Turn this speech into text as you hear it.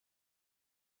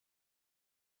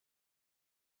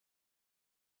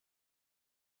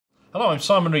Hello, I'm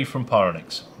Simon Reeve from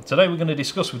Pyronix. Today we're going to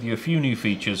discuss with you a few new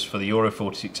features for the Euro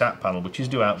 46 app panel, which is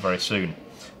due out very soon.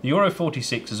 The Euro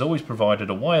 46 has always provided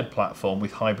a wired platform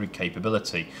with hybrid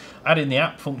capability. Adding the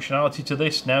app functionality to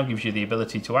this now gives you the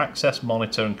ability to access,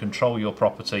 monitor and control your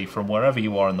property from wherever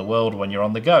you are in the world when you're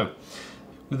on the go.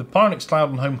 With the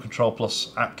PyronixCloud and HomeControl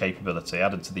Plus app capability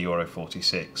added to the Euro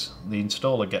 46, the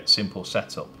installer gets simple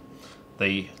setup.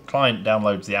 The client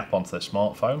downloads the app onto their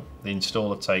smartphone, the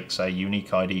installer takes a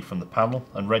unique ID from the panel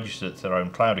and registers it to their own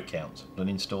cloud account. An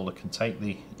installer can take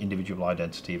the individual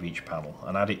identity of each panel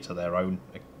and add it to their own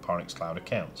Pyronix Cloud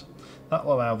account. That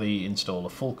will allow the installer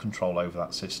full control over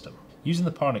that system. Using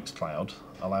the Pyronix Cloud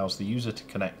allows the user to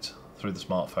connect through the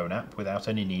smartphone app without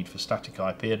any need for static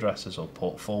IP addresses or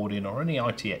port forwarding or any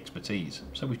IT expertise,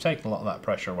 so we've taken a lot of that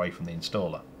pressure away from the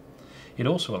installer. It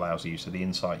also allows the use of the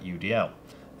InSite UDL.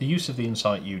 The use of the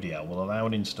InSite UDL will allow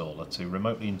an installer to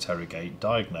remotely interrogate,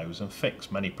 diagnose and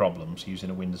fix many problems using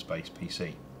a Windows-based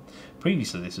PC.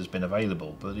 Previously this has been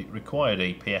available, but it required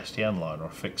a PSTN line or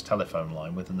a fixed telephone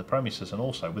line within the premises and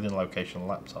also within location on a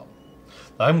laptop.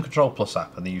 The HomeControl Plus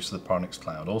app and the use of the Pyronix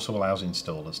Cloud also allows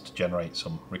installers to generate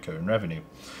some recurring revenue.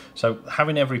 So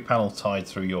having every panel tied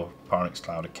through your Pyronix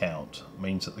Cloud account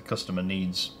means that the customer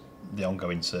needs the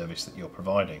ongoing service that you're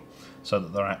providing so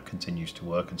that their app continues to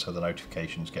work and so the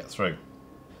notifications get through.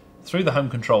 Through the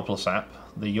HomeControl Plus app,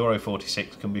 the Euro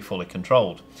 46 can be fully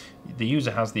controlled. The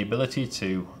user has the ability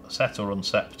to set or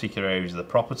unset particular areas of the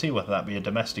property, whether that be a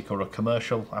domestic or a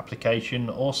commercial application,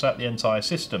 or set the entire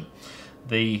system.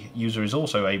 The user is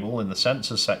also able, in the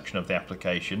sensors section of the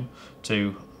application,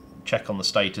 to check on the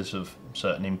status of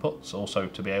certain inputs, also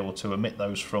to be able to emit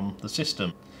those from the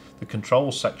system. The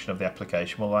controls section of the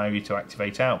application will allow you to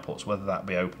activate outputs, whether that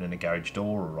be opening a garage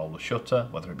door or roll a shutter,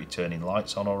 whether it be turning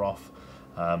lights on or off.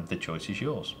 The choice is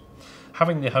yours.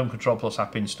 Having the HomeControl Plus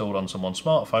app installed on someone's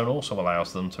smartphone also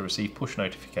allows them to receive push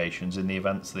notifications in the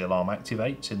events the alarm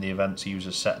activates, in the events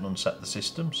users set and unset the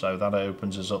system, so that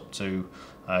opens us up to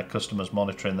customers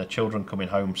monitoring their children coming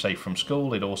home safe from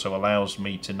school. It also allows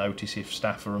me to notice if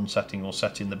staff are unsetting or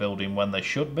setting the building when they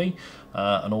should be,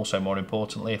 and also more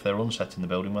importantly if they're unsetting the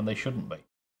building when they shouldn't be.